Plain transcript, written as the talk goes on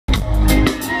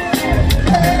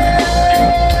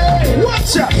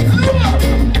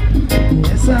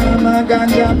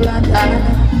ganja planter.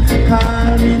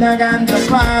 Call me the Ganja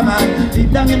Farmer.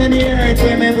 Deep down in the earth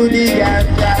where me put the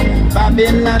ganja.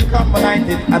 Babylon come behind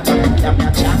it, I talk to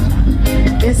my chan.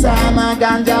 Yes, I'm a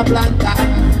ganja planter.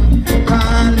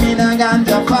 Call me the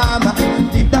Ganja Farmer.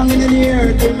 Deep down in the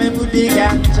earth where me put the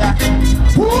ganja.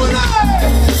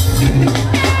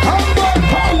 Humboldt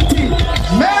County,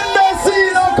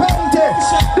 Mendocino County.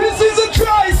 This is a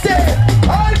tri-state.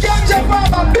 All Ganja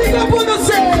Farmer, big up on the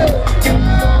sale.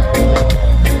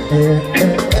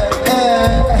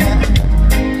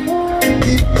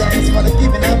 Give thanks for the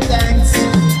giving of thanks.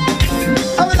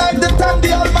 I would like to thank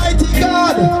the Almighty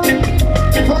God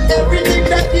for everything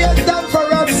that He has done for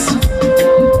us.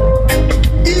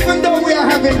 Even though we are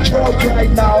having drought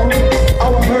right now,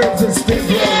 our herbs are still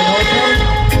growing, okay?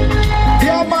 The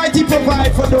Almighty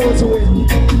provide for those who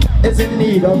is in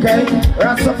need, okay?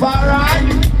 Rastafari,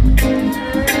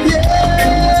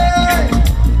 yeah!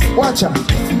 Watch out.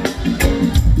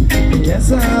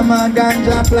 Yes, I'm a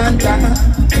ganja planter.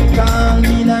 Call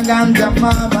me the Ganja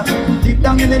Farmer. Deep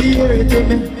down in the earth with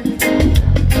me.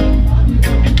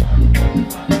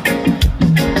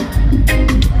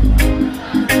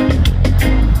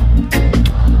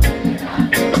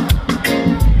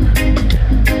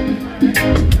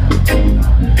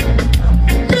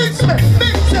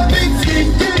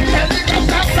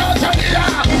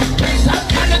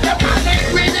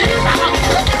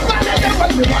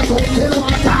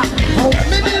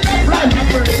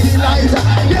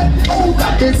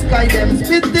 This guy them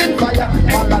spitting fire.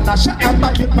 Marlon Asher and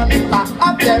my big man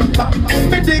up them back.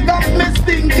 Me dig up me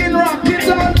stinking rocket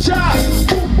launcher.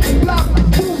 Boom, block,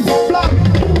 boom, block,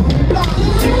 boom, block.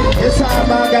 Yes,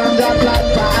 I'm a ganja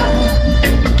planter.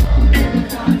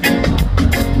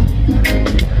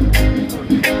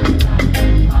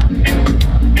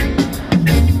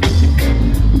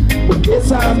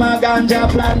 Yes, I'm a ganja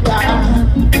planter.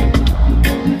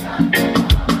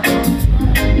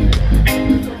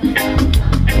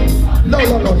 No,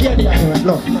 hear the argument,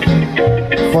 look.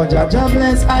 For Jaja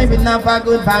bless, I will have a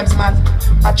good vibes, man.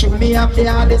 I chew me up the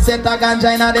hardest set of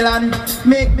ganja in the land.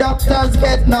 Make doctors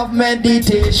get enough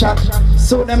meditation,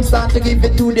 so them start to give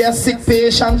it to their sick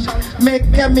patients.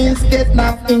 Make chemists get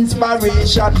enough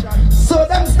inspiration, so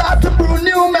them start to brew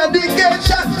new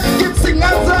medication. Give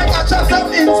singers like Asher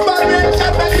some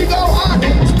inspiration. When we go on,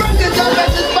 spread the job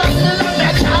message back to the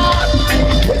next heart.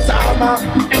 It's our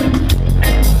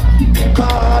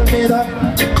call me the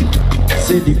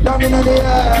city down in the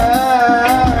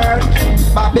earth.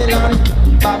 Babylon,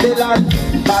 Babylon,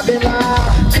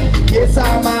 Babylon. Yes,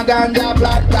 I'm a ganja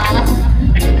planter.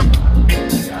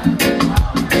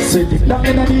 City down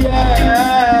in the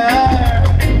earth.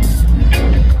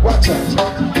 Watch out.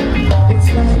 It's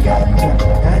my ganja,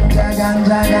 ganja,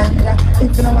 ganja, ganja. If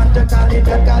you don't want to call it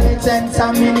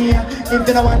sensamania. If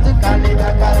you don't want to call it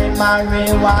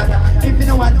marijuana. If you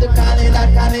don't want to call it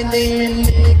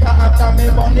indica. After me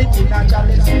burn it in a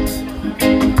chalice.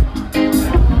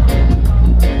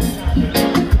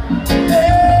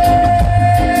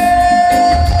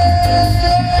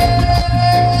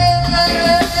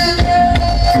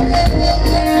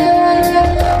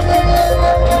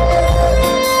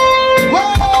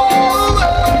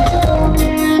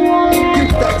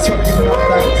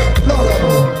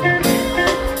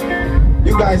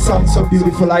 You guys sound so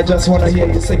beautiful. I just want to hear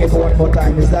you sing it one more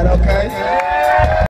time. Is that okay?